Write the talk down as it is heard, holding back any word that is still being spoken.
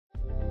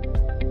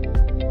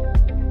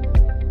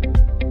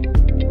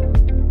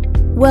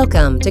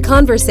Welcome to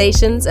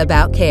Conversations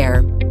About Care,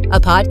 a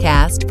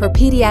podcast for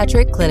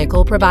pediatric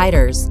clinical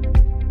providers.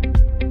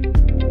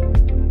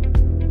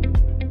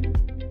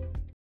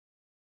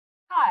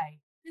 Hi,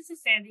 this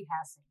is Sandy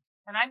Hassing,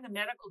 and I'm the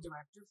Medical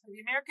Director for the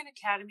American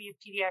Academy of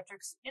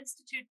Pediatrics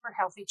Institute for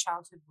Healthy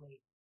Childhood Weight.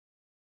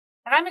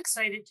 And I'm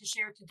excited to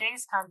share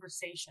today's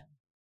conversation,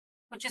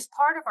 which is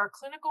part of our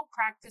Clinical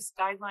Practice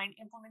Guideline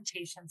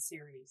Implementation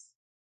Series.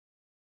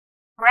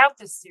 Throughout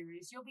this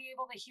series, you'll be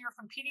able to hear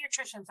from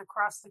pediatricians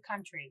across the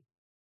country,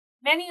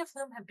 many of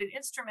whom have been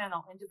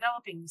instrumental in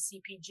developing the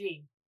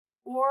CPG,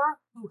 or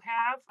who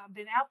have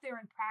been out there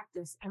in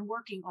practice and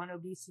working on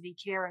obesity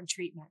care and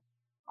treatment.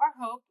 Our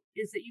hope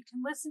is that you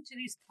can listen to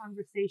these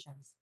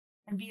conversations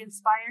and be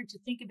inspired to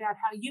think about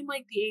how you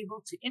might be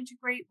able to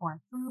integrate or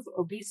improve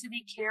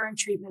obesity care and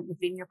treatment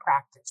within your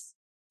practice.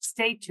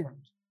 Stay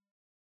tuned.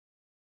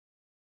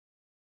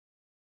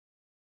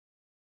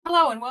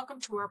 Hello, and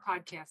welcome to our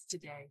podcast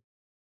today.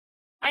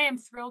 I am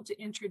thrilled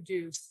to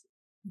introduce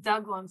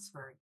Doug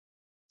Lunsford,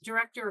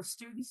 Director of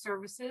Student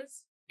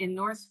Services in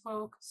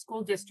Norfolk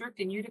School District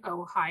in Utica,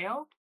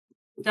 Ohio.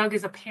 Doug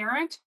is a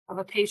parent of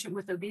a patient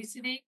with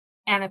obesity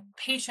and a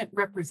patient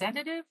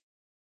representative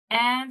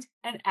and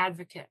an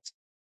advocate.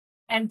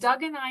 And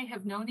Doug and I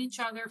have known each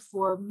other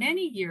for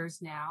many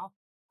years now.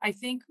 I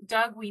think,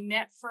 Doug, we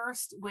met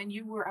first when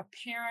you were a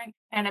parent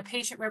and a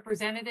patient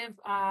representative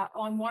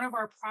on one of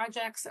our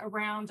projects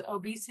around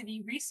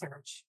obesity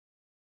research.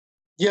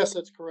 Yes,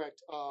 that's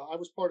correct. I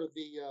was part of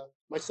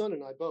my son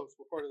and I both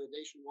were part of the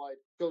nationwide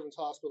children's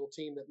hospital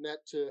team that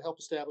met to help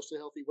establish the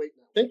Healthy Weight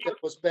Net. I think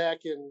that was back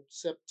in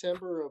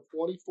September of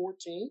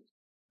 2014.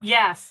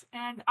 Yes,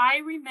 and I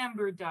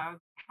remember, Doug,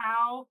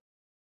 how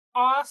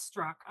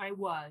awestruck I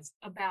was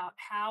about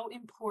how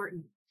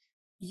important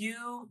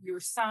you, your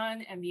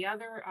son, and the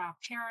other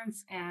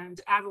parents and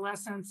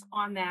adolescents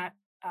on that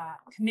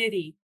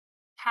committee,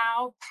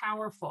 how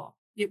powerful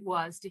it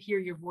was to hear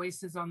your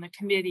voices on the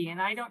committee.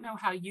 And I don't know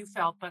how you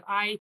felt, but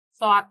I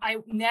thought I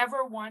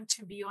never want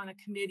to be on a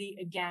committee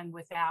again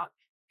without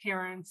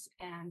parents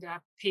and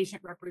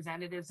patient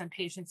representatives and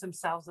patients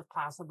themselves if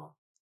possible.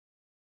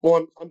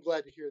 Well, I'm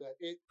glad to hear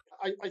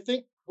that. I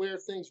think where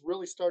things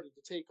really started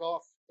to take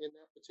off in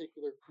that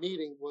particular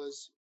meeting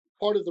was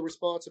part of the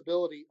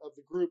responsibility of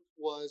the group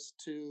was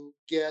to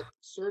get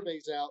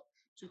surveys out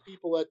to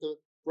people at the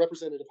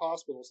representative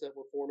hospitals that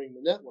were forming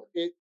the network.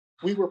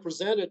 We were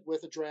presented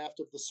with a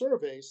draft of the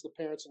surveys, the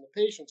parents and the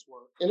patients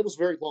were, and it was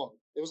very long.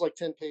 It was like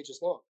 10 pages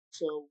long.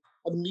 So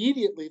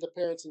immediately the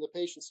parents and the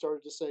patients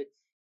started to say,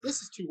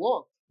 this is too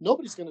long.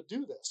 Nobody's going to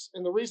do this.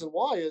 And the reason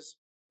why is,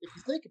 if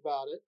you think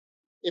about it,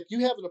 if you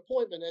have an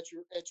appointment at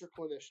your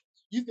clinician,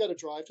 you've got to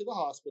drive to the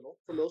hospital.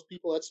 For most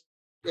people, that's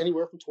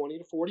anywhere from 20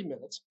 to 40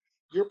 minutes.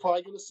 You're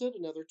probably going to sit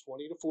another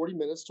 20 to 40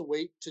 minutes to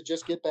wait to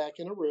just get back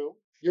in a room.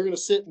 You're going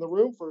to sit in the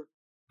room for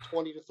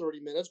 20 to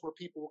 30 minutes where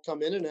people will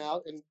come in and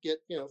out and get,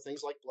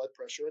 things like blood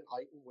pressure and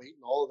height and weight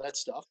and all of that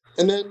stuff.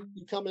 And then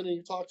you come in and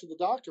you talk to the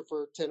doctor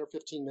for 10 or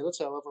 15 minutes,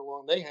 however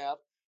long they have.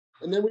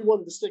 And then we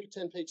wanted to stick a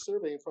 10-page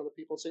survey in front of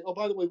people and say, oh,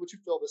 by the way, would you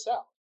fill this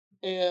out?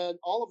 And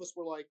all of us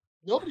were like,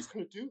 nobody's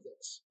going to do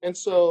this. And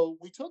so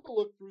we took a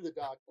look through the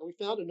doc and we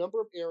found a number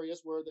of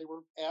areas where they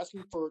were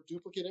asking for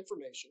duplicate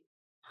information,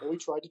 and we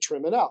tried to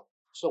trim it out.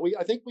 So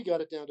I think we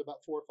got it down to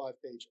about 4 or 5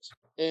 pages.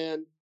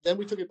 And then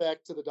we took it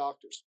back to the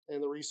doctors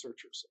and the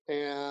researchers,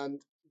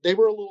 and they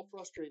were a little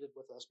frustrated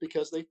with us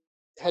because they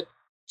had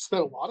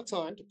spent a lot of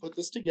time to put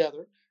this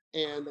together,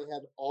 and they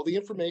had all the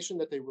information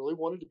that they really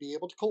wanted to be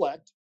able to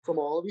collect from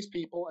all of these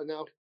people. And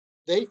now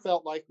they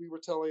felt like we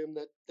were telling them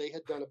that they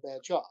had done a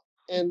bad job.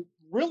 And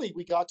really,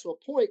 we got to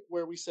a point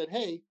where we said,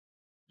 hey,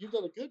 you've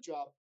done a good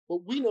job,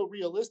 but we know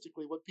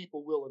realistically what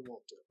people will and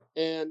won't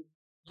do. And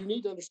you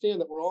need to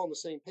understand that we're all on the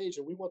same page,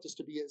 and we want this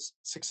to be as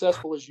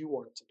successful as you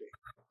want it to be.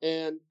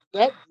 And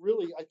that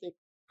really, I think,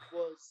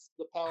 was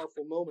the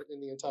powerful moment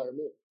in the entire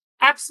movie.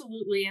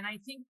 Absolutely. And I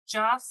think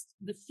just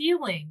the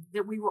feeling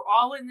that we were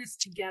all in this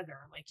together,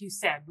 like you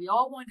said, we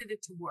all wanted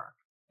it to work.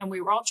 And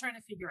we were all trying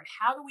to figure out,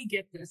 how do we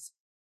get this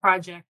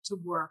project to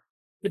work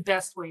the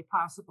best way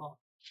possible?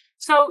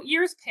 So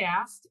years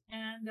passed,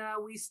 and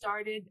we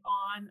started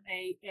on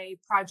a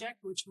project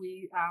which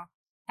we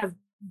have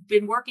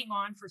been working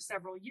on for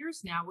several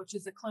years now, which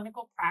is a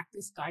clinical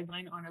practice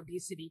guideline on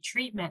obesity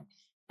treatment.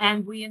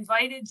 And we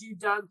invited you,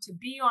 Doug, to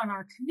be on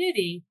our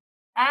committee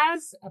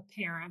as a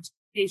parent,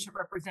 patient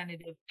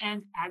representative,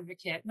 and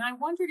advocate. And I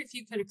wondered if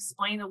you could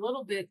explain a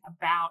little bit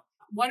about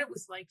what it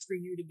was like for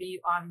you to be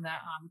on the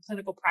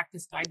clinical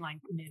practice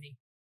guideline committee.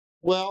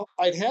 Well,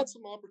 I'd had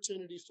some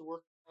opportunities to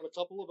work on a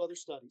couple of other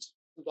studies,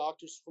 from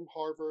doctors from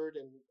Harvard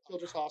and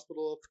Children's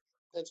Hospital of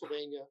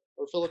Pennsylvania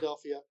or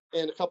Philadelphia,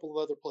 and a couple of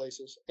other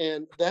places.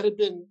 And that had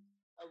been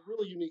a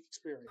really unique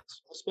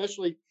experience,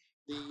 especially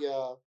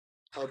the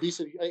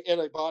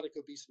antibiotic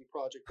obesity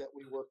project that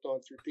we worked on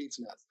through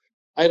PedsNet.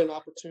 I had an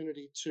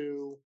opportunity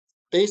to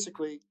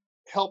basically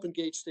help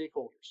engage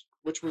stakeholders,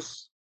 which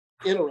was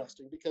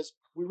interesting because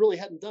we really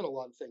hadn't done a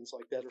lot of things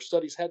like that, or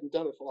studies hadn't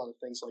done a lot of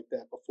things like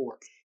that before.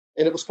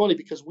 And it was funny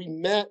because we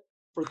met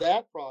for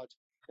that project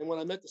And when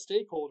I met the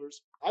stakeholders,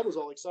 I was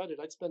all excited.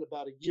 I'd spent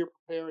about a year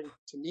preparing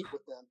to meet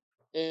with them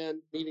and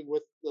meeting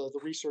with the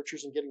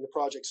researchers and getting the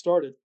project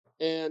started.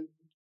 And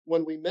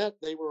when we met,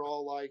 they were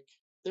all like,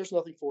 there's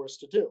nothing for us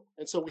to do.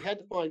 And so we had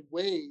to find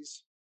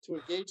ways to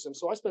engage them.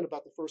 So I spent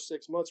about the first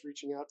 6 months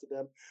reaching out to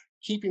them,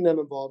 keeping them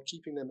involved,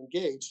 keeping them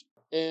engaged.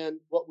 And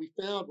what we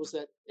found was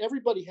that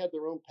everybody had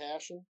their own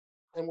passion.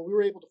 And when we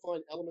were able to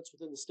find elements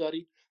within the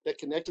study that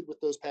connected with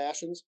those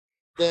passions,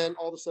 then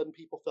all of a sudden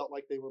people felt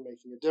like they were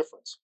making a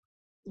difference.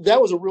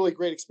 That was a really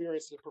great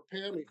experience to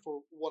prepare me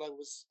for what I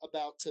was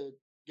about to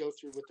go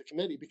through with the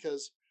committee,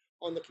 because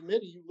on the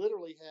committee, you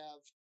literally have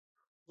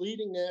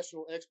leading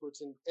national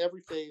experts in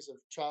every phase of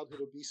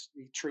childhood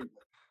obesity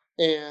treatment.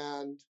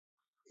 And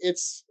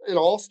it's an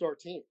all-star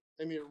team.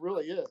 I mean, it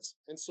really is.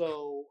 And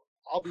so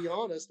I'll be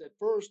honest, at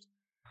first,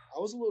 I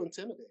was a little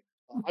intimidated.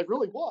 I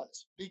really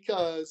was,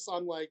 because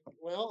I'm like,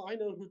 well, I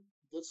know who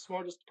the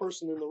smartest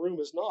person in the room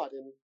is not,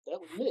 and that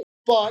was me.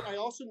 But I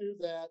also knew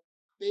that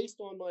based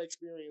on my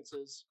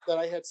experiences, that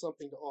I had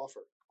something to offer.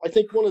 I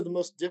think one of the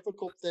most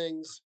difficult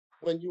things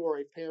when you are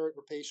a parent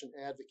or patient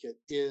advocate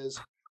is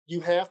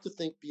you have to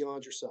think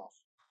beyond yourself.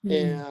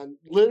 And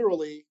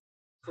literally,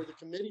 for the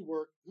committee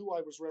work, who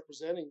I was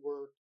representing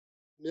were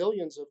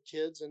millions of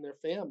kids and their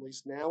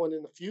families now and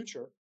in the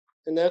future.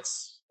 And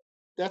that's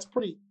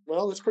pretty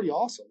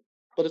awesome.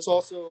 But it's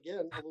also,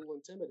 again, a little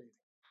intimidating.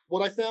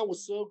 What I found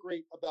was so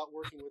great about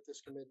working with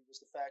this committee was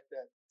the fact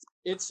that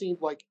it seemed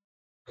like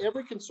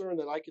every concern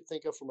that I could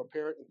think of from a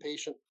parent and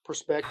patient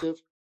perspective,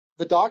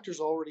 the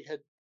doctors already had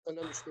an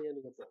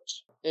understanding of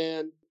those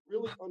and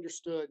really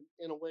understood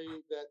in a way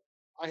that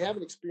I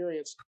haven't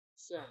experienced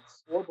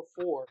since or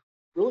before,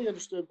 really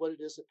understood what it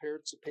is that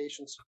parents and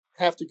patients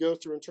have to go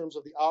through in terms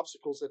of the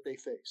obstacles that they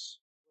face,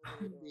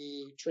 whether it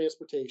be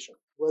transportation,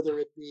 whether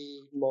it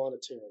be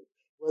monetary,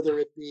 whether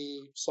it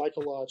be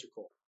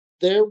psychological.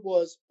 There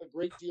was a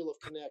great deal of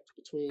connect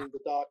between the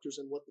doctors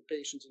and what the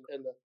patients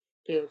and the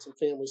parents and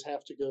families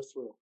have to go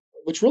through,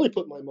 which really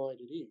put my mind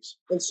at ease.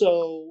 And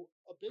so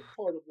a big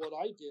part of what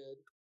I did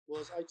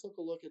was I took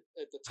a look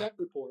at the tech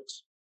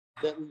reports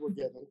that we were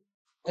given.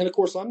 And of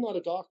course, I'm not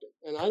a doctor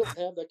and I don't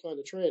have that kind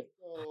of training.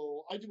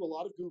 So I do a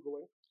lot of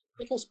Googling. I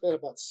think I spent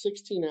about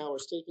 16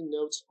 hours taking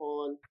notes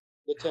on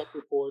the tech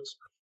reports,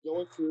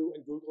 going through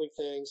and Googling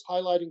things,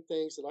 highlighting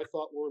things that I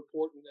thought were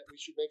important that we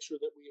should make sure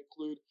that we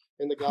include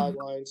in the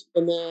guidelines.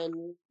 And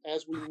then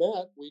as we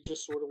met, we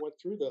just sort of went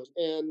through those.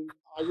 And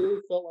I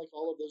really felt like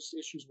all of those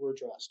issues were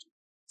addressed.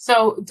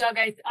 So, Doug,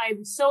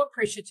 I'm so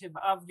appreciative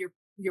of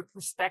your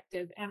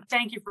perspective, and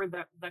thank you for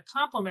the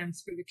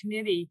compliments for the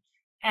committee.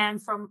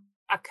 And from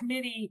a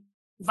committee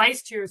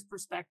vice chair's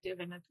perspective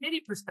and a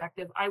committee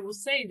perspective, I will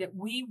say that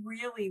we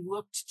really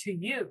looked to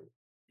you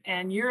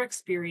and your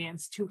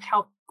experience to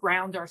help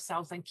ground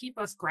ourselves and keep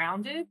us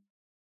grounded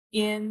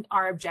in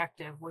our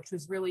objective, which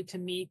was really to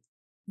meet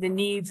the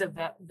needs of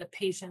the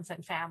patients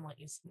and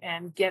families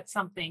and get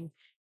something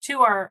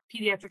to our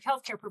pediatric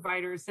healthcare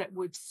providers that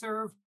would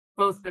serve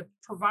both the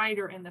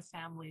provider and the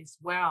families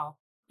well.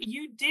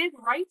 You did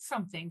write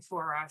something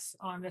for us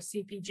on the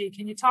CPG.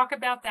 Can you talk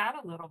about that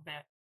a little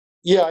bit?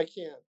 Yeah, I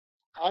can.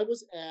 I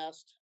was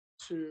asked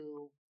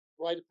to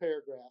write a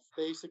paragraph,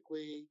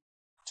 basically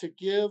to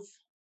give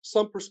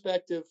some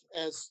perspective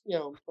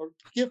or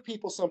give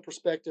people some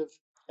perspective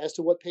as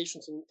to what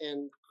patients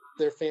and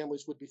their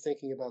families would be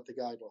thinking about the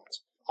guidelines.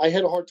 I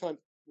had a hard time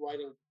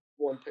writing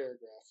one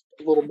paragraph,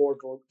 a little more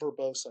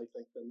verbose, I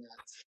think, than that.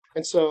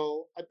 And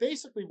so I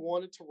basically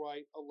wanted to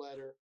write a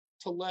letter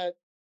to let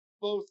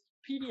both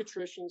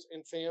pediatricians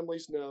and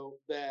families know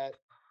that,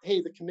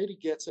 hey, the committee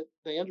gets it.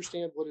 They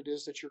understand what it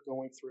is that you're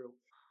going through.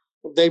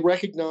 They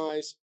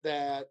recognize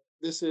that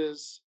this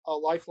is a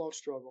lifelong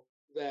struggle,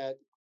 that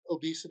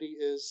obesity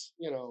is,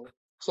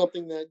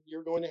 something that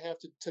you're going to have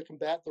to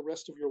combat the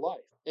rest of your life.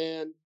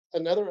 And I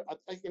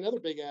think another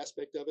big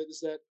aspect of it is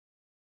that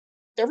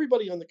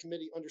everybody on the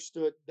committee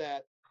understood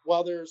that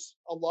while there's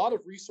a lot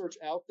of research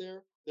out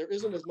there, there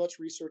isn't as much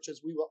research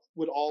as we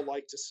would all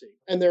like to see.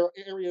 And there are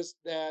areas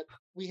that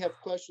we have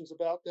questions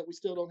about that we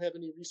still don't have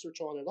any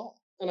research on at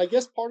all. And I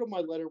guess part of my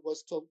letter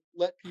was to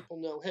let people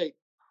know, hey,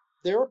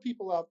 there are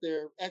people out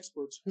there,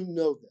 experts, who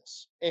know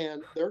this,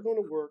 and they're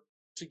going to work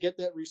to get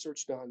that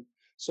research done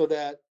so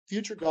that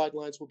future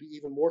guidelines will be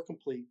even more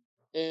complete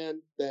and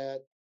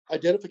that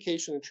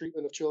identification and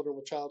treatment of children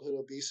with childhood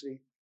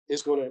obesity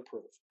is going to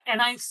improve.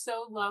 And I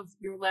so love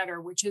your letter,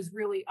 which is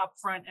really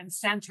upfront and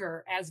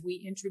center as we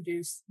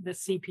introduce the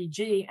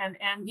CPG.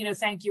 And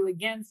thank you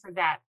again for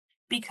that,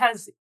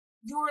 because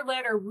your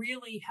letter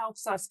really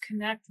helps us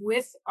connect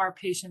with our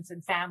patients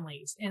and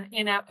families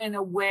in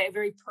a way, a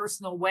very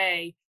personal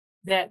way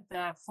that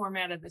the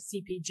format of the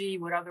CPG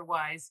would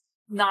otherwise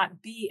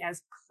not be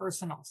as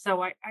personal.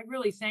 So I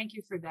really thank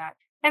you for that.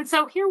 And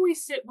so here we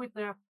sit with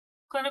the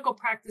clinical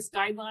practice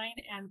guideline,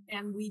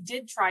 and we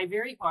did try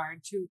very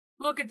hard to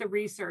look at the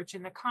research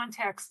in the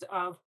context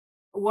of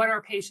what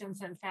our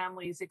patients and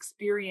families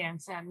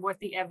experience and what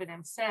the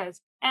evidence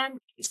says. And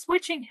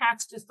switching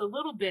hats just a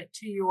little bit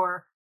to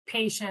your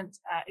patient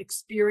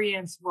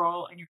experience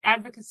role and your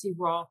advocacy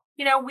role,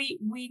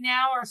 we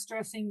now are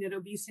stressing that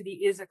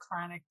obesity is a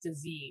chronic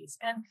disease.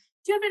 And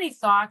do you have any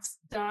thoughts,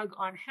 Doug,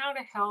 on how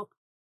to help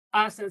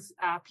us as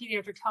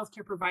pediatric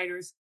healthcare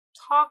providers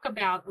talk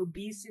about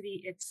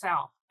obesity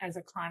itself as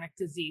a chronic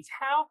disease?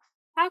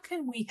 How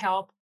can we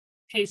help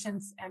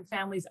patients and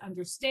families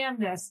understand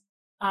this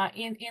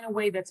in a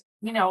way that's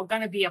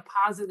going to be a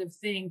positive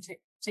thing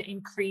to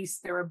increase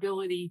their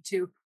ability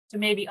to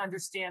maybe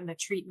understand the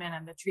treatment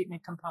and the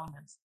treatment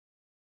components?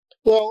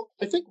 Well,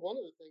 I think one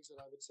of the things that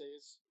I would say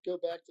is go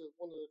back to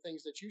one of the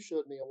things that you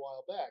showed me a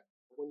while back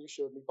when you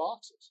showed me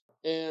boxes.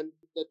 And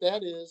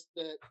that is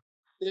that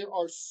there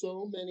are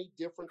so many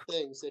different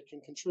things that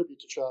can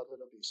contribute to childhood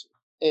obesity.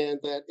 And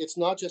that it's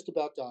not just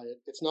about diet,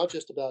 it's not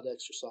just about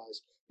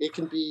exercise. It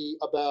can be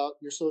about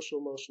your social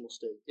emotional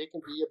state. It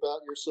can be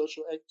about your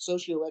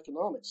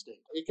socioeconomic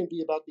state. It can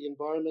be about the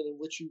environment in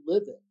which you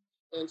live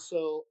in. And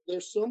so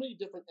there's so many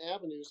different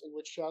avenues in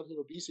which childhood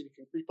obesity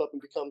can creep up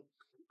and become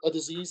a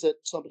disease that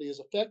somebody is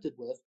affected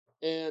with,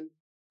 and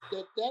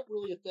that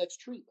really affects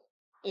treatment.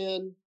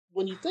 And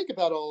when you think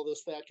about all of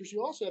those factors,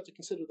 you also have to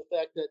consider the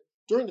fact that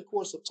during the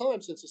course of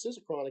time, since this is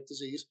a chronic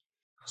disease,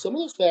 some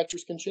of those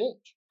factors can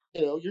change.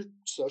 Your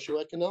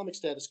socioeconomic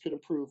status could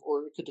improve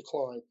or it could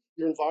decline.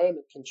 Your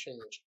environment can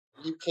change.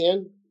 You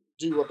can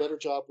do a better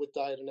job with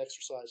diet and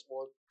exercise,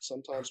 or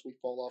sometimes we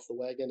fall off the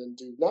wagon and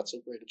do not so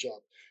great a job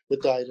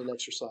with diet and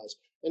exercise.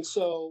 And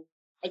so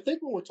I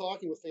think when we're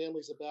talking with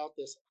families about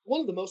this,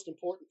 one of the most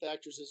important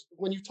factors is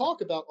when you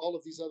talk about all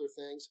of these other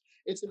things,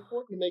 it's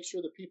important to make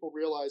sure that people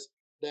realize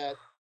that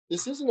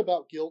this isn't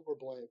about guilt or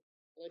blame.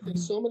 And I think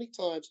Mhm. so many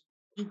times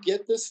you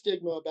get this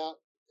stigma about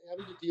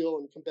having to deal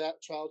and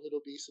combat childhood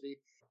obesity,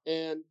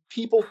 and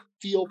people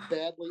feel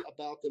badly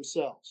about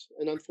themselves.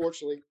 And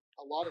unfortunately,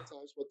 a lot of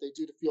times what they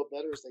do to feel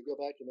better is they go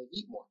back and they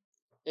eat more.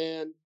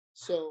 And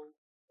so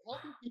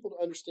helping people to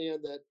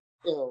understand that,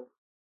 you know,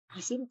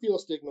 you shouldn't feel a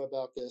stigma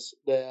about this,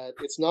 that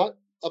it's not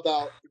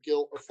about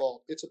guilt or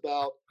fault. It's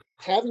about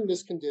having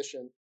this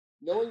condition,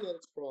 knowing that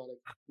it's chronic,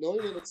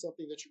 knowing that it's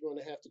something that you're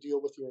going to have to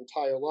deal with your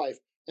entire life,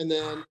 and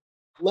then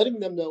letting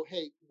them know,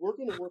 hey, we're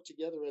going to work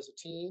together as a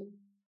team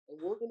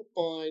and we're going to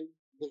find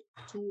the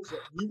tools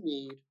that you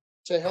need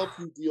to help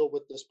you deal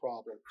with this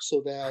problem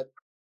so that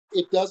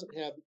it doesn't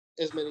have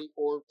as many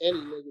or any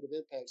negative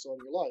impacts on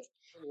your life,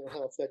 depending on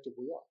how effective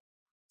we are.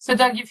 So,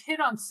 Doug, you've hit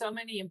on so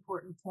many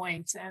important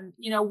points. And,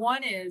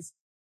 one is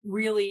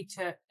really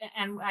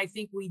and I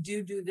think we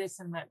do this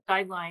in the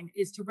guideline,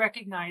 is to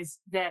recognize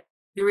that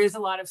there is a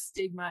lot of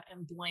stigma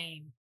and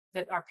blame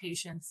that our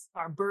patients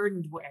are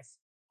burdened with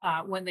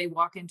when they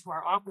walk into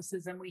our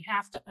offices. And we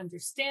have to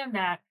understand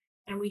that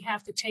and we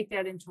have to take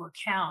that into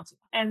account.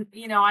 And,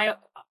 I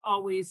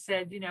always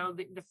said,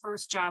 the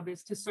first job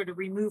is to sort of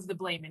remove the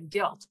blame and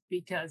guilt,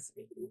 because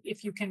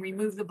if you can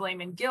remove the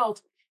blame and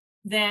guilt,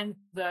 then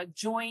the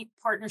joint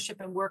partnership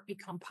and work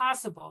become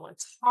possible.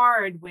 It's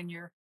hard when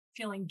you're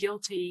feeling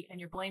guilty and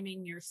you're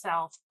blaming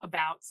yourself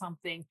about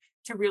something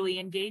to really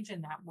engage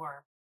in that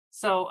work.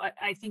 So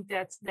I think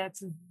that's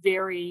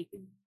very,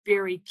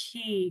 very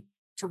key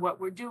to what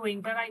we're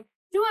doing. But I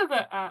do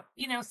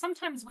have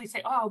sometimes we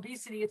say, oh,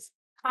 obesity, it's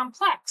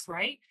complex,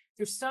 right?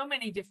 There's so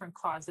many different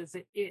causes.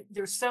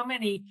 There's so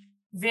many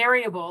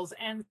variables,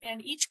 and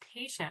each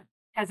patient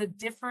has a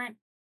different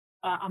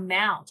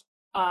amount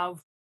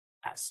of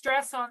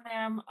stress on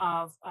them,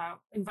 of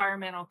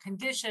environmental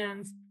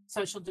conditions,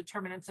 social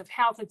determinants of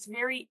health. It's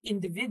very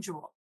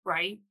individual,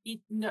 right?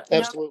 No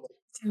Absolutely.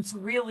 patients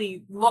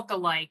really look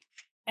alike.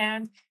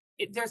 And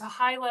there's a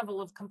high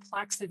level of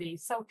complexity.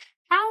 So,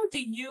 how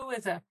do you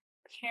as a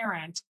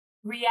parent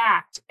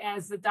react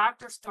as the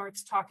doctor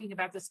starts talking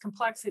about this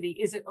complexity?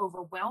 Is it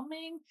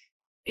overwhelming?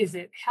 Is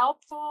it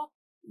helpful?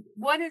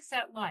 What is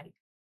that like?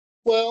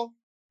 Well,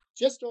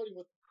 just starting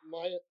with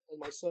my and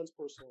my son's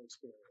personal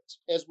experience,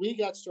 as we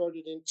got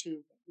started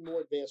into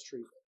more advanced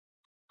treatment,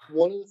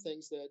 one of the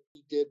things that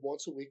he did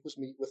once a week was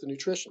meet with a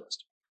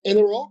nutritionist. And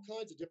there were all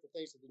kinds of different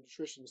things that the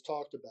nutritionist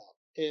talked about.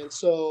 And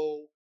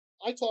so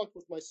I talked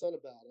with my son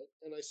about it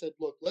and I said,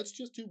 look, let's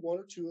just do one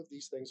or two of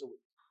these things a week.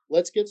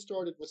 Let's get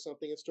started with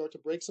something and start to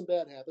break some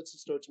bad habits and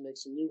start to make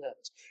some new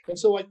habits. And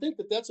so I think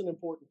that that's an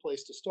important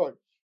place to start.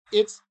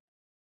 It's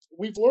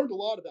We've learned a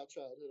lot about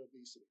childhood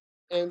obesity.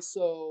 And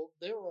so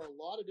there are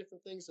a lot of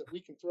different things that we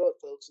can throw at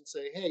folks and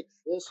say, hey,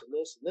 this and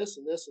this and this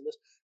and this and this.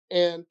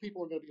 And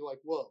people are going to be like,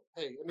 whoa,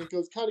 hey, I mean,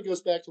 it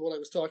goes back to what I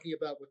was talking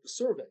about with the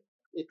survey.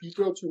 If you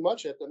throw too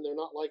much at them, they're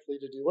not likely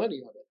to do any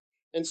of it.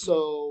 And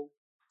so,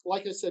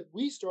 like I said,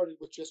 we started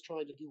with just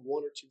trying to do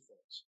one or two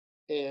things.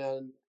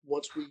 And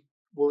once we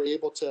were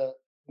able to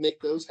make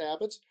those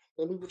habits,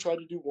 then we would try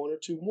to do one or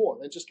two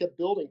more and just kept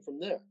building from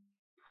there.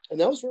 And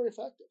that was very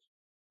effective.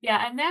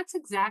 Yeah, and that's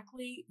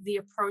exactly the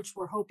approach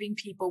we're hoping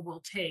people will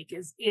take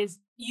is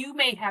you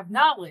may have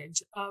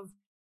knowledge of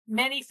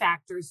many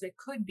factors that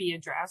could be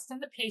addressed,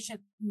 and the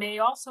patient may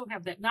also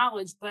have that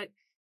knowledge, but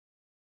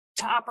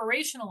to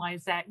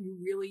operationalize that, you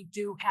really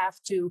do have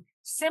to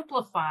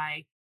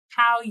simplify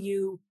how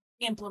you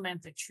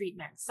implement the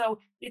treatment. So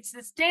it's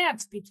this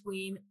dance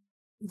between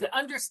the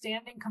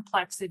understanding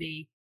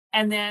complexity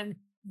and then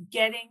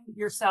getting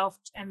yourself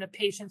and the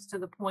patients to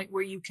the point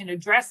where you can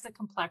address the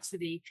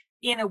complexity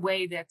in a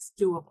way that's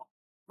doable,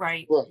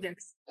 right? Right.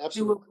 That's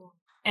Absolutely. doable.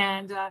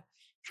 And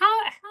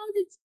how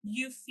did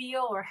you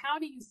feel, or how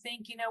do you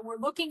think, we're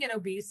looking at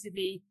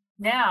obesity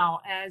now,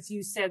 as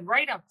you said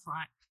right up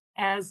front,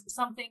 as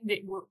something that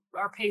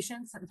our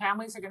patients and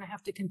families are going to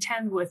have to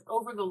contend with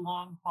over the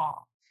long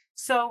haul.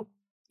 So,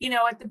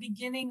 at the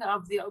beginning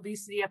of the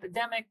obesity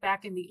epidemic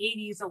back in the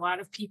 80s, a lot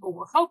of people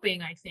were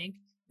hoping, I think,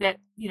 that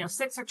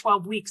 6 or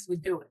 12 weeks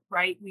would do it,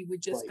 right? We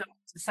would just Right. go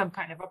to some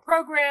kind of a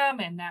program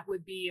and that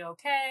would be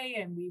okay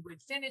and we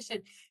would finish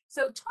it.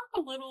 So talk a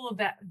little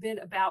bit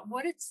about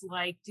what it's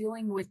like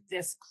dealing with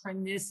this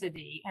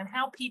chronicity and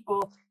how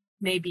people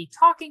may be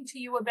talking to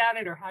you about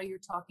it, or how you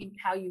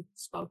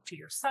spoke to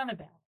your son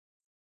about it.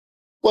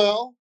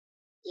 Well,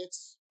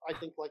 it's, I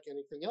think, like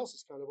anything else,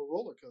 it's kind of a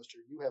roller coaster.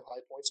 You have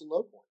high points and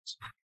low points.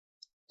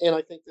 And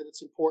I think that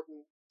it's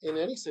important in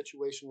any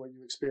situation where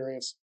you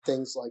experience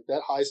things like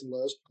that, highs and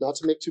lows, not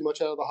to make too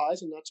much out of the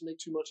highs and not to make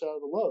too much out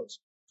of the lows,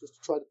 just to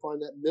try to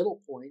find that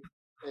middle point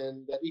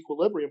and that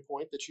equilibrium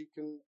point that you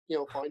can,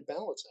 find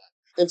balance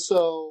at. And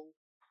so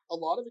a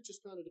lot of it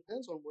just kind of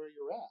depends on where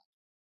you're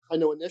at. I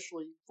know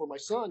initially for my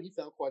son, he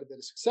found quite a bit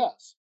of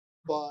success,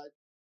 but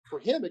for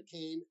him, it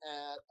came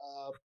at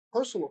a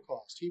personal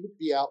cost. He would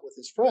be out with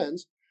his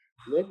friends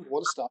and they would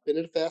want to stop in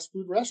at a fast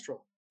food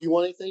restaurant. Do you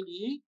want anything to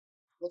eat?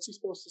 What's he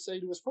supposed to say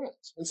to his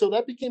friends? And so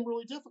that became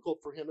really difficult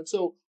for him. And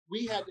so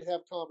we had to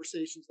have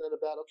conversations then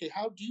about, okay,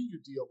 how do you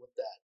deal with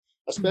that?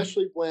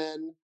 Especially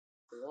when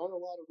there aren't a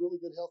lot of really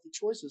good healthy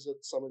choices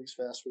at some of these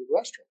fast food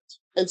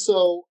restaurants. And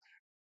so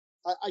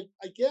I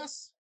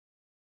guess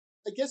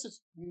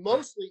it's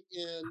mostly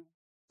in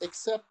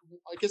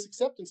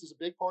acceptance is a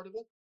big part of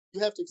it.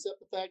 You have to accept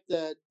the fact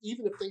that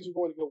even if things are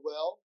going to go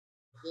well,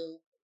 then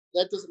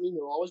that doesn't mean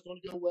they're always going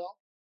to go well.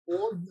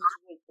 Or if things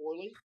are going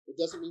poorly, it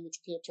doesn't mean that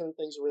you can't turn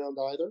things around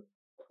either.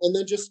 And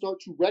then just start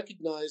to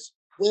recognize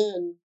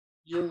when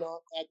you're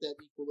not at that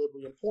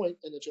equilibrium point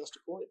and adjust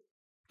accordingly.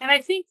 And I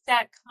think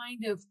that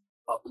kind of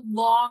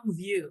long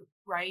view,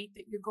 right?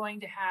 That you're going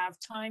to have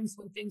times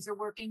when things are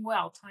working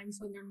well, times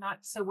when they're not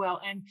so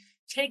well. And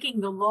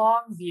taking the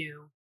long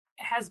view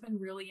has been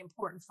really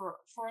important for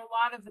a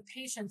lot of the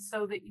patients,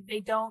 so that they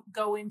don't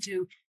go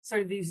into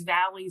sort of these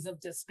valleys of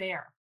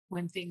despair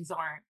when things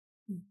aren't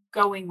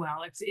going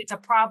well. It's a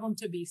problem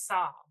to be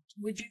solved.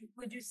 Would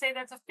you say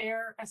that's a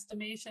fair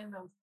estimation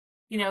of,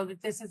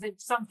 that this is it?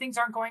 Some things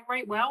aren't going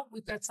right. Well,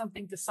 we've got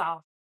something to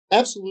solve.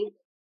 Absolutely.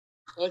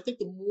 And I think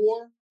the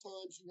more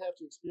times you have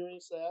to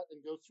experience that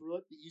and go through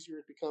it, the easier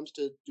it becomes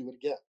to do it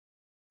again.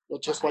 Well,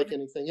 just like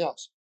anything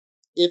else.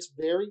 It's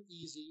very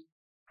easy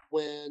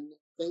when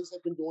things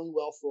have been going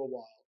well for a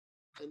while,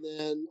 and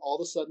then all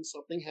of a sudden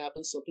something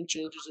happens, something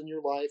changes in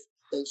your life,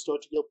 things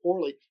start to go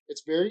poorly.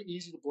 It's very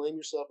easy to blame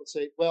yourself and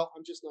say, well,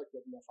 I'm just not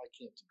good enough. I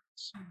can't do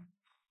this.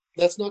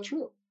 That's not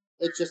true.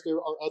 It's just there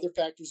are other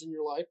factors in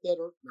your life that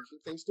are making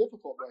things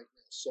difficult right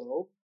now.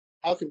 So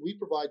how can we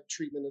provide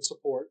treatment and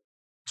support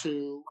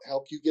to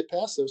help you get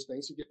past those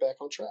things and get back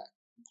on track?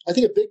 I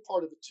think a big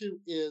part of it too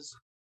is,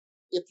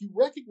 if you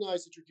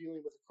recognize that you're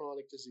dealing with a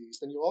chronic disease,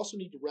 then you also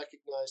need to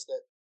recognize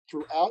that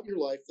throughout your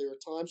life, there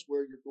are times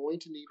where you're going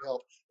to need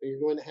help and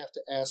you're going to have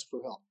to ask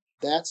for help.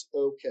 That's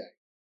okay.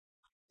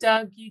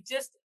 Doug,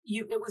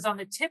 it was on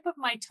the tip of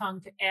my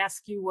tongue to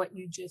ask you what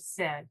you just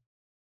said.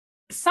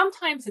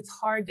 Sometimes it's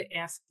hard to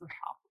ask for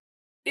help.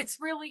 It's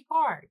really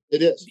hard.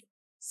 It is.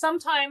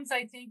 Sometimes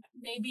I think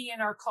maybe in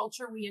our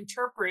culture, we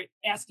interpret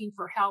asking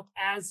for help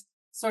as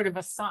sort of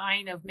a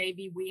sign of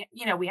maybe we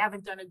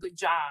haven't done a good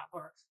job,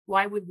 or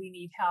why would we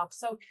need help?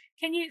 So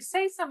can you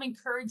say some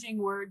encouraging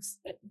words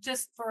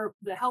just for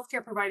the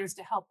healthcare providers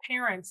to help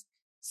parents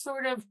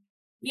sort of,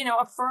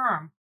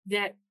 affirm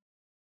that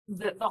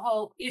the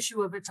whole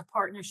issue of it's a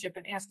partnership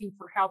and asking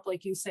for help,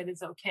 like you said,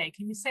 is okay.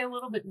 Can you say a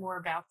little bit more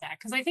about that?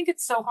 Because I think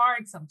it's so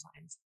hard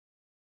sometimes.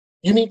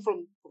 You mean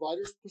from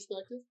provider's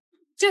perspective?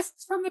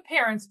 Just from the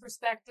parent's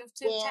perspective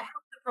to Well,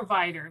 help the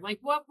provider. Like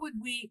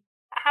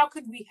how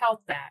could we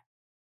help that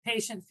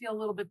patient feel a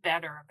little bit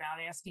better about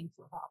asking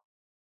for help?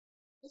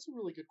 that's a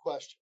really good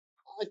question.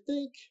 I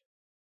think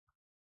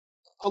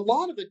a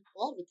lot of it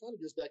kind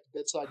of goes back to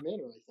bedside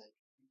manner, I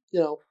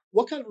think.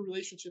 What kind of a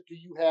relationship do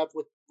you have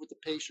with the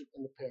patient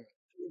and the parent?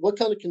 What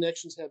kind of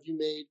connections have you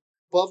made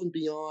above and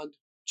beyond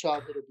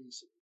childhood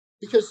obesity?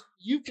 Because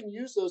you can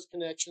use those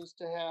connections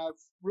to have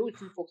really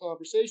fruitful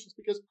conversations,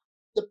 because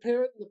the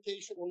parent and the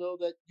patient will know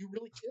that you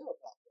really care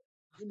about them.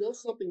 You know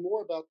something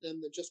more about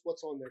them than just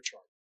what's on their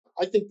chart.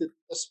 I think that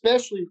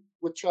especially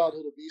with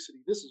childhood obesity,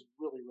 this is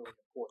really, really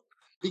important,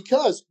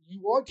 because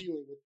you are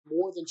dealing with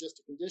more than just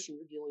a condition.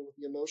 You're dealing with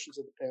the emotions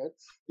of the parent,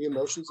 the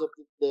emotions of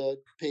the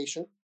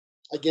patient.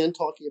 Again,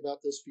 talking about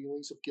those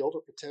feelings of guilt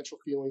or potential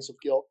feelings of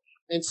guilt.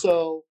 And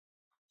so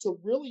to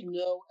really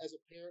know as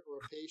a parent or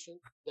a patient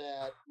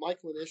that my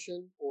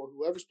clinician or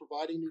whoever's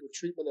providing me with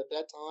treatment at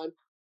that time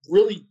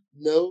really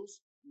knows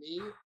me,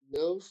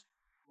 knows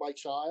my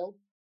child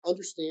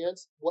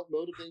understands what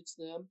motivates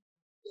them,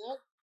 that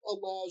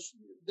allows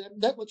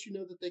that lets you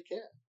know that they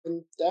care,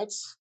 and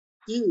that's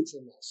huge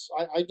in this.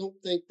 I don't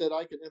think that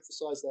I can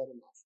emphasize that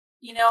enough.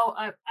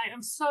 I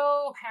am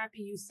so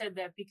happy you said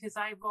that because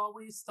I've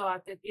always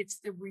thought that it's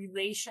the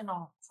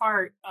relational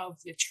part of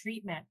the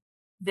treatment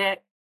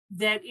that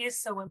that is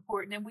so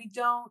important, and we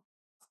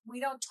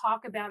don't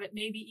talk about it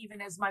maybe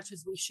even as much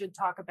as we should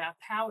talk about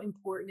how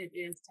important it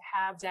is to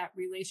have that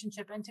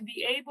relationship and to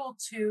be able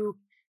to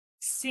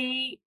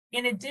see,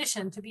 in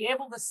addition, to be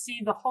able to see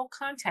the whole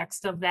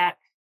context of that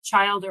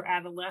child or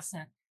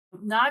adolescent,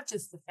 not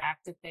just the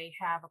fact that they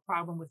have a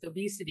problem with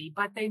obesity,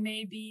 but they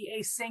may be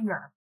a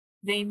singer,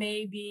 they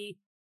may be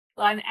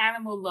an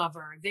animal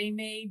lover, they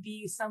may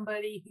be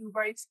somebody who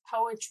writes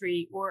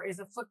poetry or is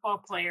a football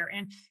player.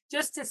 And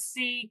just to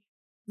see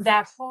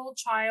that whole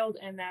child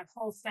and that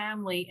whole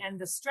family and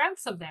the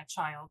strengths of that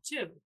child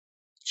too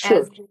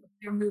Sure. as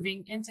they're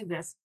moving into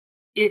this,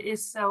 it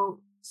is so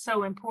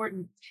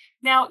important.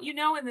 Now, in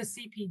the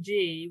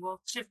CPG,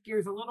 we'll shift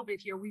gears a little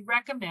bit here. We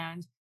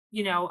recommend,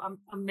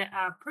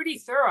 a pretty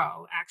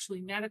thorough,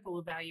 actually, medical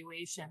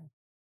evaluation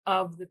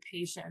of the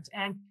patient,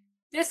 and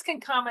this can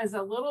come as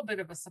a little bit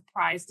of a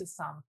surprise to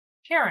some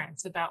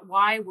parents about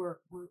why we're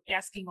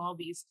asking all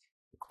these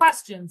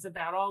questions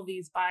about all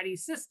these body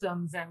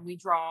systems and we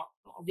draw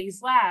all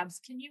these labs.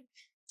 Can you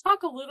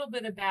talk a little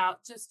bit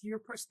about just your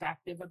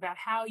perspective about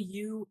how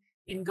you,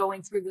 in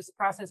going through this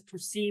process,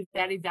 perceive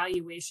that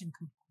evaluation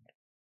component?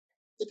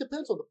 It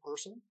depends on the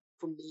person.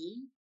 For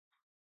me,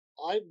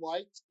 I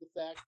liked the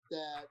fact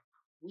that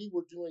we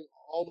were doing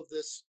all of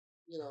this,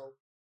 you know,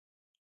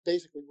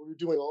 basically we were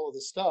doing all of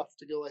this stuff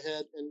to go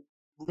ahead and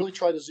really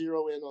try to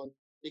zero in on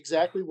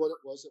exactly what it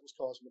was that was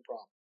causing the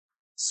problem.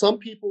 Some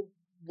people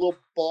will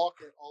balk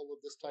at all of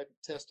this type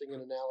of testing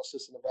and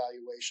analysis and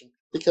evaluation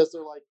because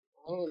they're like,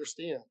 I don't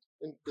understand.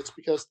 And it's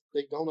because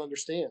they don't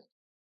understand.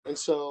 And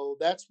so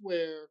that's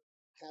where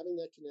having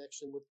that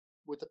connection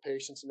with the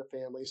patients and the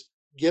families,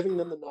 giving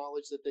them the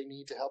knowledge that they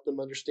need to help them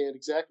understand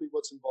exactly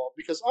what's involved.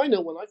 Because I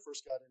know when I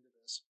first got into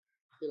this,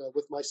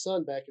 with my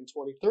son back in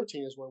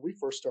 2013 is when we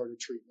first started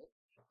treatment.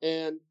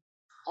 And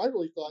I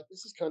really thought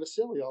this is kind of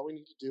silly. All we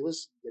need to do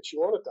is get you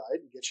on a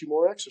diet and get you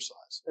more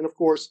exercise. And of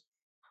course,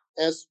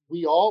 as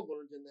we all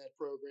learned in that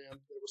program,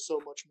 there was so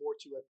much more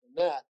to it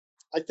than that.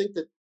 I think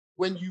that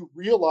when you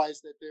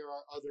realize that there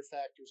are other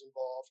factors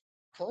involved,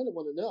 kind of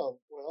want to know,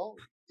 well,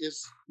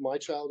 is my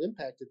child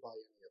impacted by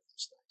any of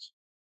those things?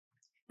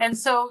 And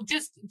so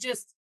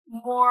just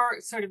more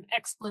sort of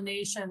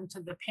explanation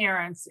to the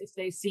parents if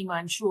they seem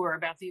unsure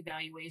about the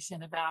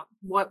evaluation, about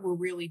what we're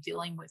really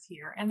dealing with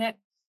here. And that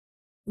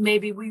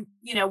maybe we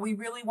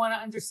really want to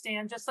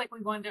understand, just like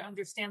we want to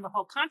understand the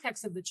whole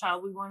context of the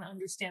child, we want to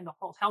understand the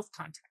whole health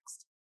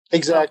context. So,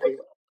 Exactly.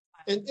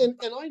 And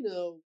I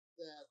know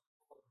that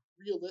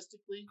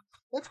realistically,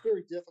 that's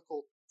very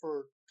difficult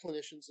for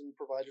clinicians and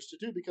providers to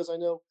do because I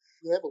know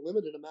you have a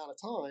limited amount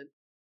of time,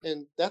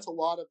 and that's a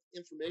lot of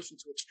information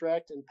to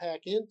extract and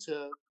pack into,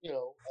 a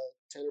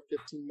 10 or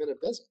 15-minute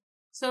visit.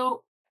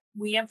 so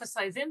we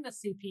emphasize in the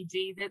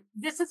CPG that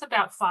this is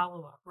about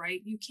follow up,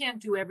 right? You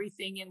can't do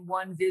everything in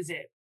one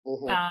visit,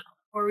 Hmm. uh,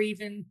 or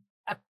even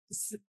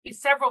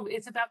several.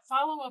 It's about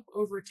follow up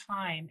over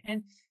time.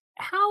 And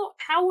how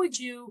would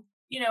you?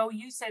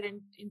 You said in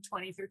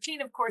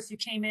 2013, of course, you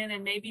came in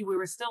and maybe we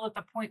were still at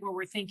the point where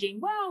we're thinking,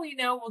 well,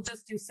 we'll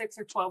just do 6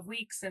 or 12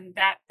 weeks and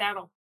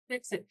that'll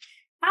fix it.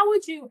 How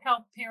would you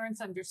help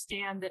parents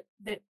understand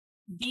that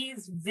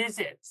these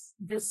visits,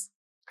 this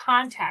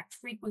contact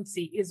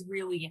frequency is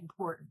really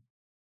important?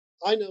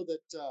 I know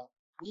that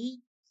we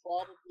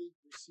probably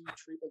received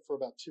treatment for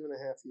about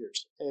 2.5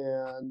 years.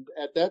 And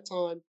at that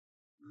time,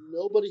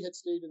 nobody had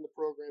stayed in the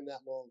program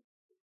that long.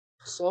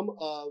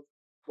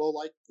 Well,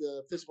 like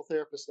the physical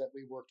therapist that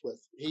we worked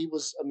with, he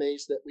was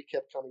amazed that we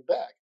kept coming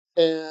back.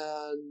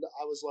 And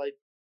I was like,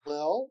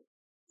 well,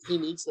 he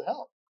needs the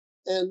help.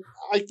 And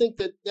I think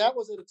that that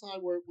was at a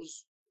time where it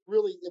was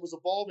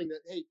evolving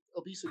that, hey,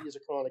 obesity is a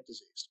chronic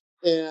disease.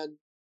 And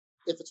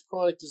if it's a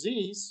chronic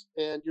disease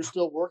and you're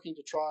still working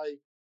to try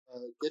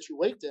get your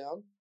weight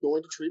down,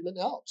 going to treatment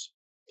helps.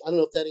 I don't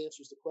know if that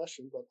answers the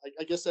question, but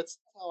I guess that's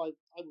how I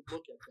would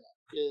look at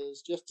that,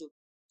 is just to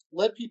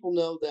let people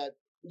know that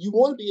you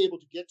want to be able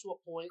to get to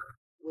a point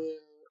where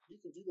you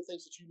can do the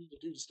things that you need to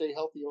do to stay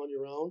healthy on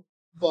your own,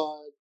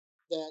 but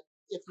that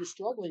if you're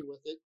struggling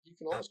with it, you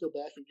can always go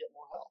back and get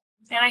more help.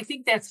 And I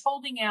think that's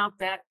holding out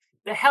that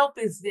the help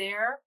is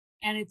there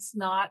and it's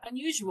not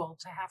unusual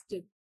to have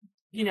to,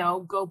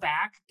 go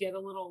back, get a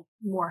little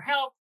more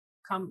help,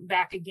 come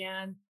back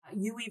again.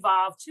 You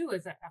evolve too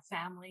as a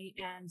family.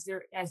 And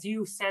there, as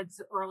you said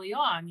early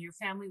on, your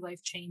family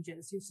life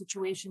changes, your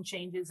situation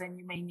changes, and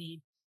you may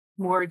need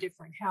more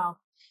different help.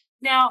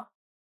 Now,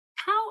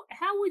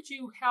 how would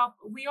you help?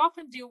 We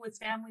often deal with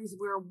families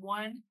where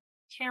one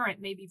parent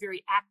may be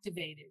very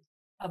activated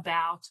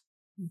about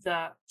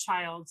the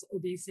child's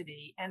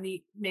obesity and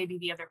maybe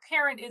the other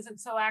parent isn't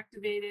so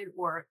activated,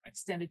 or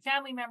extended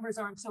family members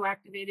aren't so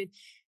activated.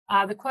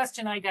 The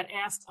question I got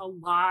asked a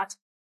lot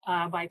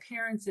by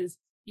parents is,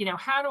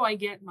 how do I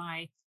get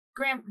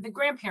the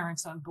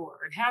grandparents on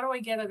board? How do I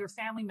get other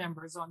family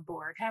members on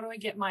board? How do I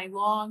get my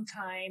long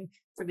time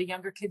for the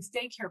younger kids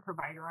daycare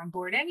provider on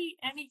board?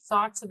 Any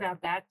thoughts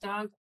about that,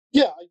 Doug?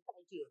 Yeah, I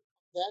do.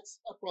 That's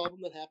a problem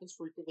that happens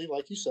frequently,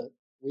 like you said.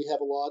 We have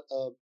a lot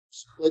of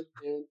split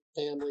parent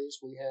families.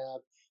 We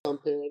have some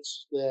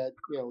parents that,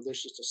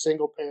 there's just a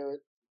single parent,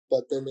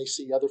 but then they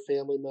see other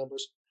family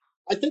members.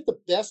 I think the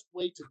best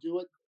way to do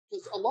it,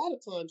 because a lot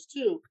of times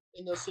too,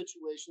 in those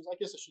situations, I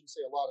guess I shouldn't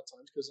say a lot of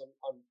times because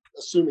I'm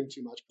assuming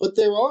too much, but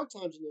there are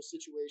times in those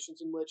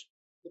situations in which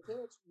the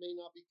parents may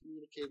not be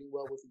communicating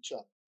well with each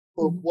other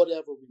for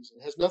whatever reason.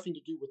 It has nothing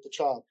to do with the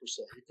child per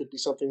se. It could be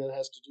something that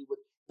has to do with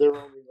their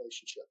own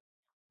relationship.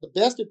 The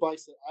best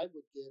advice that I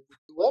would give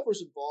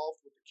whoever's involved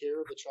with the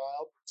care of the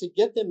child to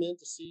get them in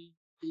to see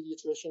a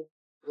pediatrician,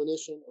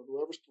 clinician, or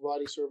whoever's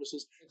providing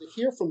services, and to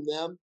hear from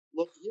them,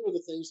 look, here are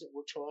the things that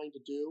we're trying to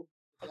do.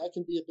 That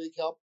can be a big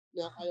help.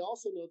 Now, I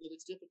also know that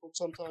it's difficult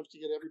sometimes to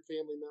get every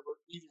family member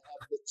either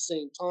have at the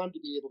same time to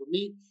be able to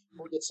meet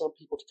or get some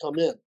people to come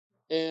in.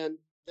 And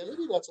then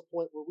maybe that's a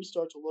point where we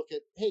start to look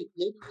at, hey,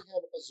 maybe we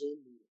have a Zoom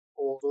meeting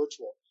or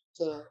virtual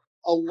to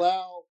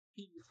allow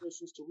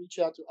pediatricians to reach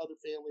out to other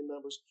family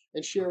members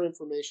and share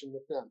information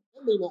with them.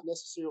 That may not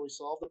necessarily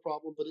solve the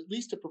problem, but at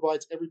least it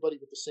provides everybody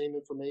with the same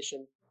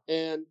information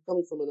and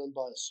coming from an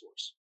unbiased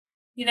source.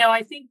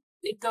 I think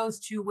it goes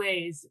two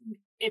ways.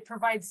 It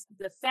provides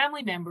the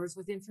family members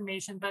with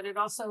information, but it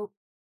also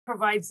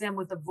provides them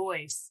with a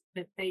voice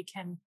that they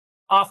can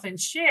often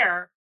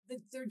share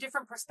their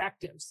different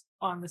perspectives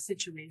on the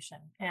situation.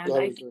 And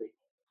I think,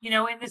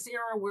 in this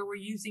era where we're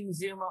using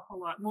Zoom a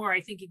whole lot more,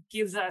 I think it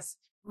gives us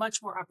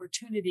much more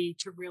opportunity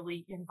to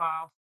really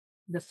involve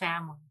the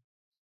family.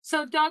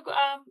 So, Doug,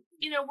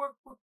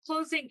 we're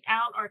closing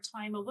out our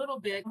time a little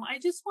bit. I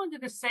just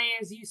wanted to say,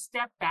 as you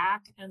step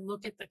back and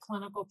look at the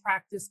clinical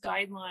practice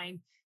guideline,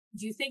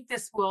 do you think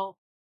this will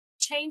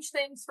change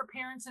things for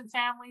parents and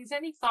families?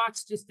 Any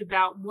thoughts just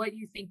about what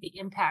you think the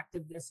impact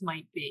of this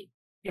might be,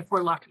 if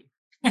we're lucky?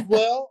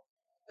 Well,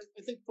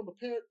 I think from a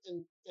parent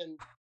and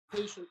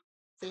patient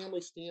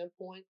family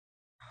standpoint,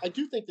 I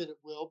do think that it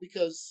will,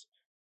 because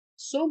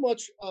so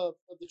much of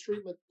the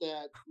treatment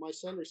that my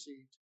son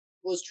received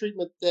was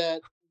treatment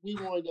that we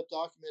wind up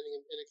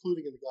documenting and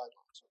including in the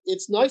guidelines.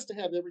 It's nice to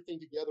have everything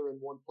together in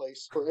one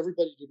place for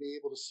everybody to be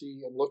able to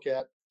see and look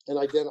at and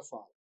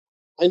identify.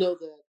 I know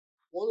that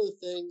one of the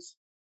things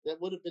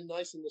that would have been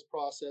nice in this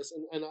process,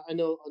 and I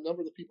know a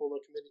number of the people on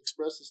the committee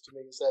expressed this to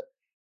me, is that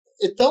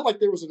it felt like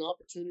there was an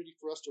opportunity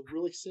for us to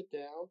really sit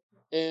down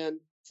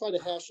and try to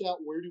hash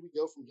out where do we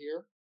go from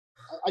here.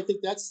 I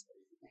think that's,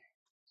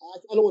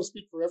 I don't want to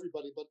speak for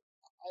everybody, but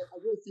I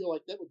really feel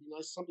like that would be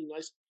nice, something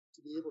nice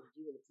to be able to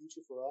do in the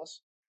future for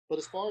us. But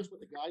as far as what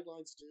the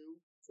guidelines do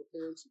for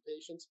parents and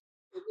patients,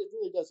 it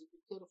really does. It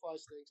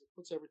codifies things. It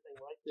puts everything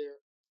right there.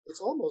 It's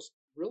almost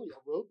really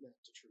a roadmap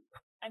to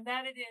treatment. And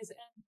that it is.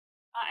 And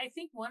I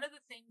think one of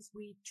the things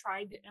we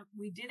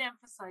did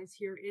emphasize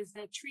here is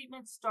that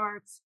treatment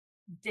starts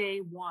day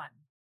one.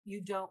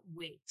 You don't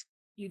wait.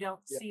 You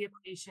don't see a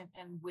patient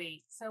and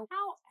wait. So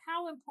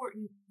how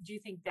important do you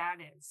think that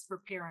is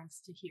for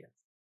parents to hear?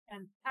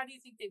 And how do you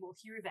think they will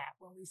hear that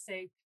when we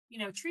say,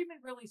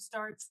 treatment really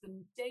starts the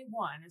day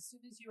one? As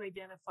soon as you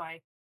identify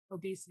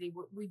obesity,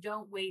 we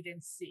don't wait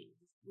and see.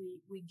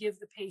 We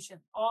give the patient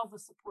all the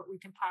support we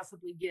can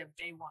possibly give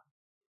day one.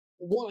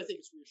 One, I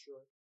think it's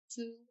reassuring.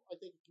 Two, I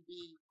think it can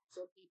be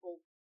some people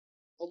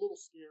a little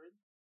scary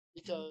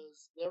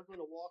because they're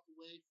going to walk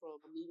away from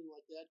a meeting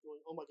like that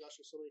going, oh my gosh,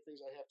 there's so many things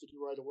I have to do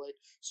right away.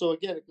 So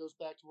again, it goes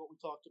back to what we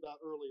talked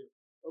about earlier.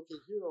 Okay,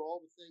 here are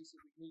all the things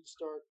that we need to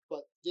start.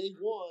 But day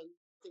one,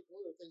 I think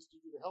one of the things to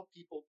do to help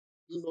people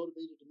be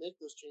motivated to make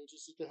those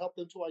changes is to help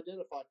them to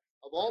identify,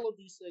 of all of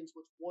these things,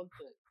 what's one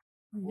thing,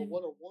 or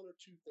what are one or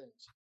two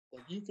things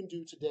that you can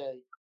do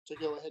today to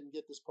go ahead and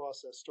get this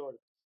process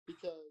started.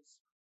 Because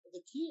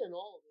the key in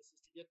all of this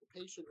is to get the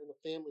patient and the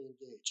family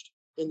engaged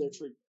in their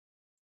treatment.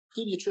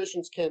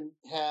 Pediatricians can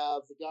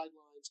have the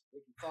guidelines,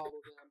 they can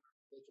follow them,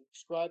 they can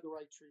prescribe the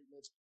right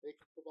treatments, they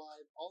can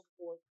provide all the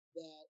support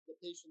that the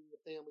patient and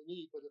the family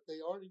need. But if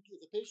the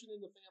patient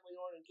and the family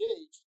aren't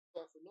engaged,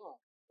 often not.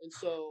 And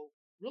so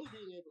really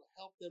being able to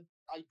help them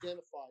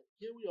identify,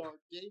 here we are,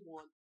 day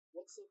one,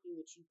 what's something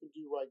that you can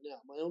do right now?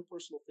 My own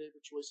personal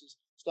favorite choice is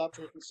stop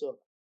drinking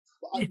soda.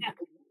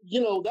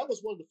 That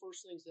was one of the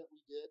first things that we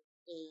did.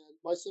 And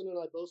my son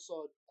and I both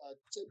saw a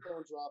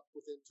 10-pound drop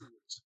within 2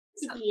 weeks.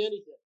 It could be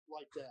anything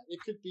like that. It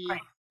could be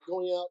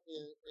going out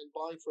and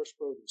buying fresh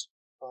produce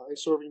and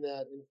serving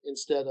that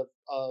instead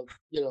of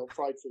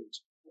fried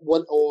foods.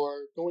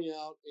 Or going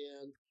out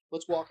and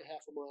let's walk a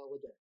half a mile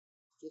a day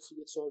just to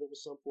get started with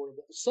some form of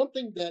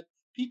something that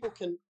people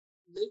can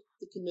make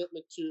the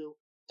commitment to,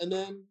 and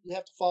then you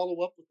have to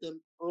follow up with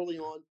them early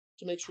on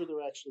to make sure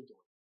they're actually doing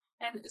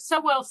it. And so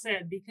well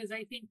said, because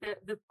I think that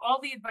all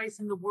the advice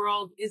in the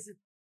world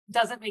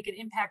doesn't make an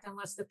impact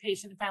unless the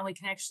patient and family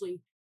can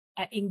actually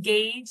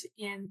engage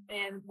in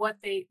what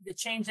the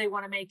change they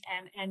want to make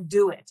and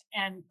do it.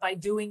 And by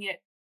doing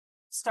it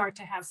start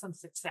to have some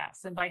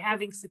success. And by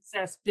having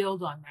success,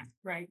 build on that,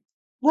 right?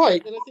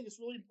 Right. And I think it's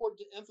really important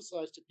to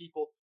emphasize to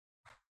people,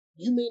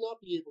 you may not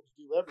be able to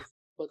do everything,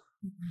 but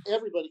Mhm.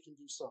 everybody can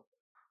do something.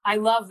 I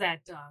love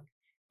that, Doug.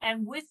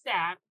 And with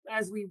that,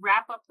 as we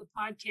wrap up the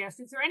podcast,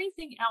 is there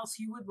anything else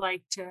you would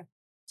like to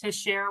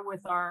share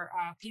with our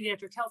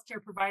pediatric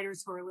healthcare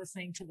providers who are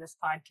listening to this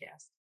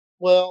podcast?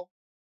 Well,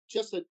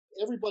 just that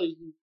everybody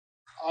who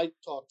I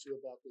talk to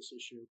about this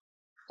issue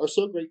are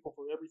so grateful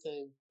for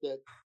everything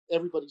that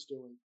everybody's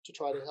doing to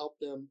try to help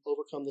them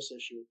overcome this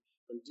issue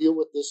and deal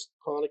with this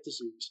chronic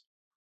disease.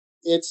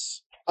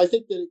 I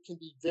think that it can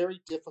be very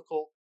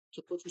difficult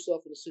to put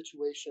yourself in a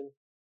situation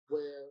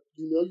where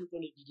you know you're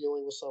going to be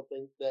dealing with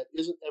something that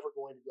isn't ever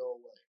going to go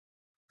away.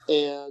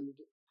 And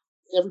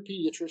every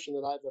pediatrician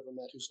that I've ever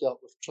met who's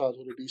dealt with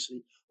childhood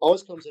obesity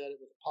always comes at it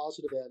with a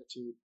positive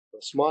attitude,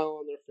 with a smile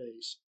on their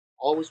face,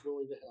 always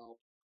willing to help.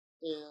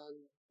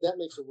 And that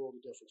makes a world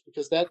of difference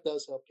because that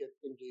does help get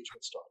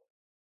engagement started.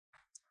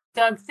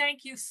 Doug,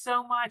 thank you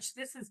so much.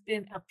 This has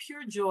been a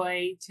pure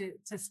joy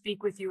to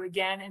speak with you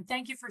again. And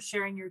thank you for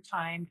sharing your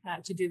time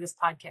to do this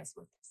podcast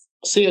with us.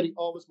 Sandy,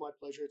 always my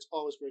pleasure. It's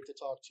always great to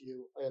talk to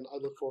you, and I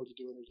look forward to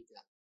doing it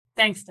again.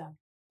 Thanks, Doug.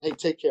 Hey,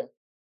 take care.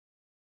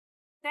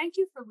 Thank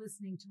you for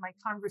listening to my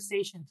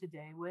conversation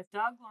today with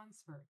Doug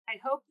Lunsford. I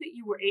hope that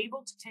you were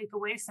able to take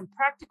away some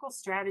practical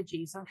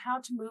strategies on how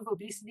to move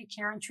obesity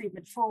care and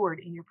treatment forward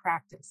in your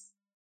practice.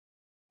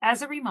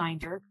 As a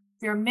reminder,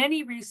 there are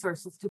many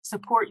resources to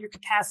support your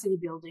capacity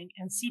building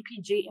and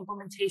CPG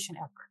implementation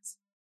efforts,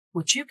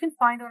 which you can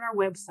find on our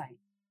website,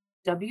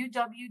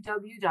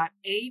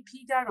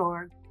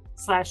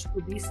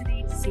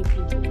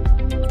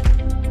 www.aap.org/obesitycpg.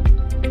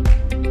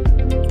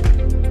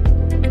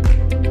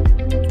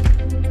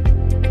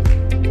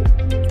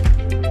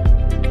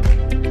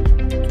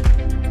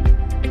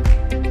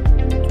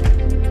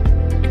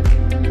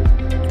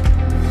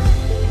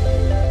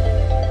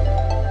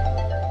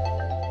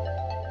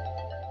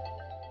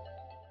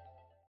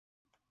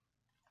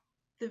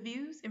 The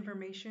views,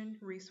 information,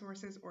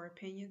 resources, or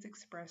opinions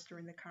expressed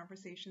during the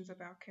Conversations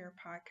About Care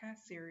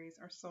podcast series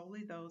are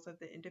solely those of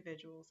the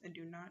individuals and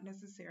do not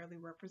necessarily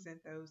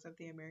represent those of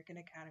the American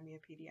Academy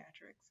of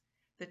Pediatrics.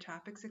 The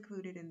topics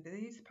included in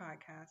these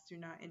podcasts do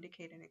not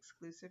indicate an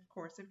exclusive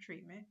course of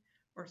treatment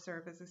or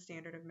serve as a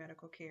standard of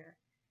medical care.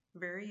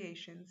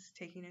 Variations,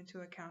 taking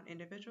into account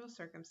individual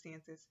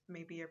circumstances,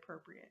 may be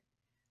appropriate.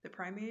 The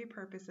primary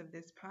purpose of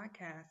this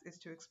podcast is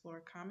to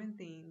explore common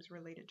themes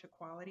related to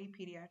quality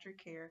pediatric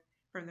care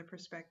from the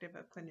perspective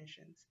of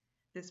clinicians.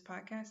 This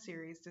podcast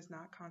series does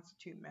not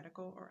constitute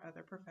medical or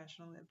other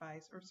professional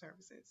advice or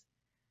services.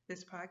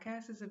 This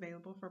podcast is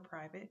available for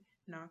private,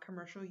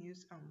 non-commercial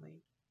use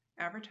only.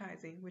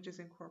 Advertising, which is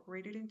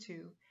incorporated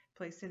into,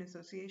 placed in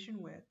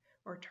association with,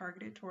 or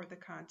targeted toward the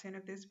content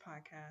of this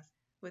podcast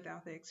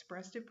without the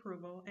expressed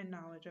approval and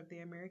knowledge of the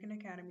American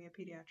Academy of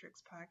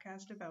Pediatrics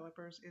podcast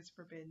developers is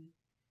forbidden.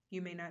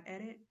 You may not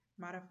edit,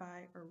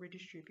 modify, or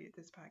redistribute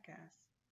this podcast.